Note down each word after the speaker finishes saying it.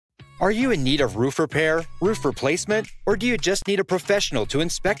Are you in need of roof repair, roof replacement, or do you just need a professional to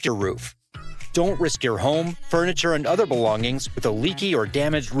inspect your roof? Don't risk your home, furniture, and other belongings with a leaky or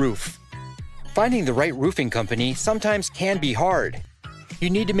damaged roof. Finding the right roofing company sometimes can be hard.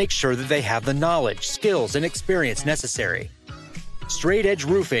 You need to make sure that they have the knowledge, skills, and experience necessary. Straight Edge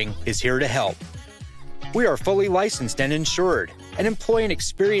Roofing is here to help. We are fully licensed and insured and employ an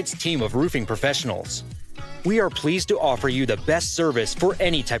experienced team of roofing professionals. We are pleased to offer you the best service for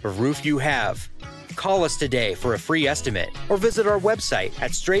any type of roof you have. Call us today for a free estimate or visit our website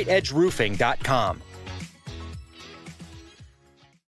at straightedgeroofing.com.